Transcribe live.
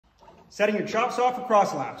setting your chop saw for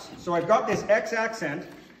cross laps. So I've got this X accent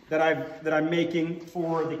that I'm making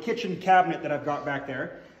for the kitchen cabinet that I've got back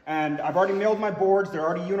there. And I've already milled my boards, they're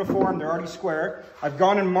already uniform, they're already square. I've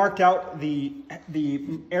gone and marked out the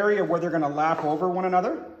area where they're gonna lap over one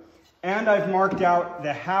another. And I've marked out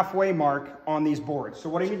the halfway mark on these boards. So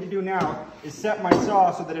what I need to do now is set my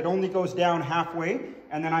saw so that it only goes down halfway,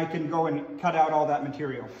 and then I can go and cut out all that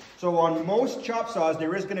material. So on most chop saws,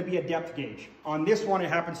 there is gonna be a depth gauge. On this one, it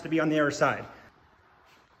happens to be on the other side.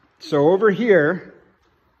 So over here,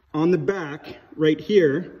 on the back, right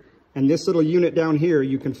here, and this little unit down here,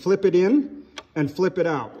 you can flip it in and flip it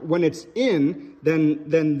out. When it's in,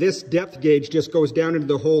 then this depth gauge just goes down into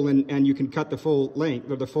the hole and you can cut the full length,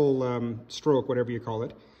 or the full stroke, whatever you call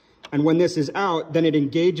it. And when this is out, then it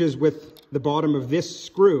engages with the bottom of this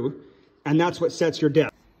screw, and that's what sets your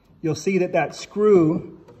depth. You'll see that that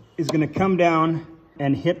screw is gonna come down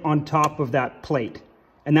and hit on top of that plate.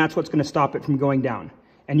 And that's what's gonna stop it from going down.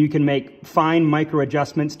 And you can make fine micro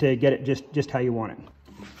adjustments to get it just how you want it.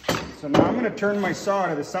 So now I'm going to turn my saw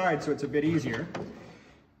to the side so it's a bit easier.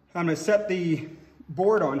 I'm going to set the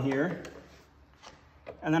board on here,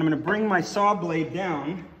 and then I'm going to bring my saw blade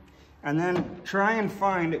down and then try and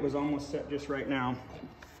find, it was almost set just right now.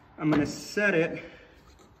 I'm going to set it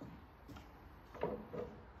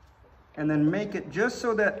and then make it just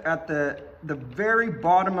so that at the very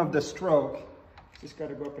bottom of the stroke, just got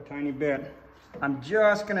to go up a tiny bit, I'm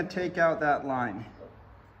just going to take out that line,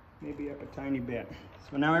 maybe up a tiny bit.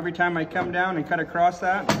 So now every time I come down and cut across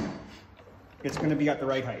that, it's going to be at the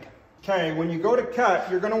right height. Okay, when you go to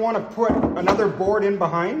cut, you're going to want to put another board in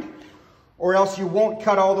behind, or else you won't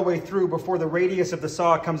cut all the way through before the radius of the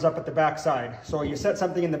saw comes up at the back side. So you set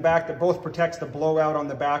something in the back that both protects the blowout on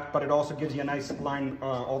the back, but it also gives you a nice line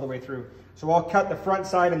all the way through. So I'll cut the front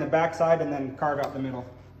side and the back side and then carve out the middle.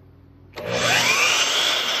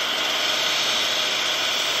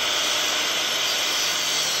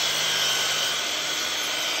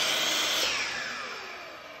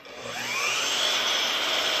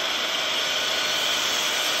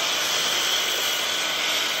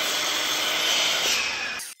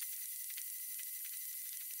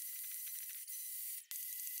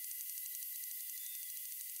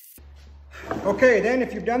 Okay, then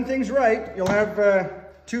if you've done things right, you'll have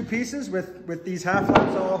two pieces with these half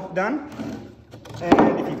laps all done.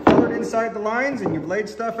 And if you've colored inside the lines and you've laid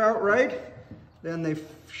stuff out right, then they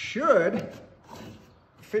should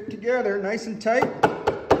fit together nice and tight.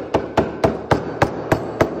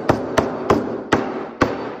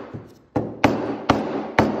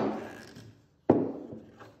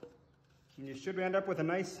 And you should end up with a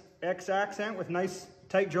nice X accent with nice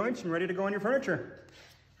tight joints and ready to go on your furniture.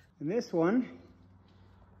 And this one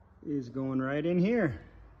is going right in here.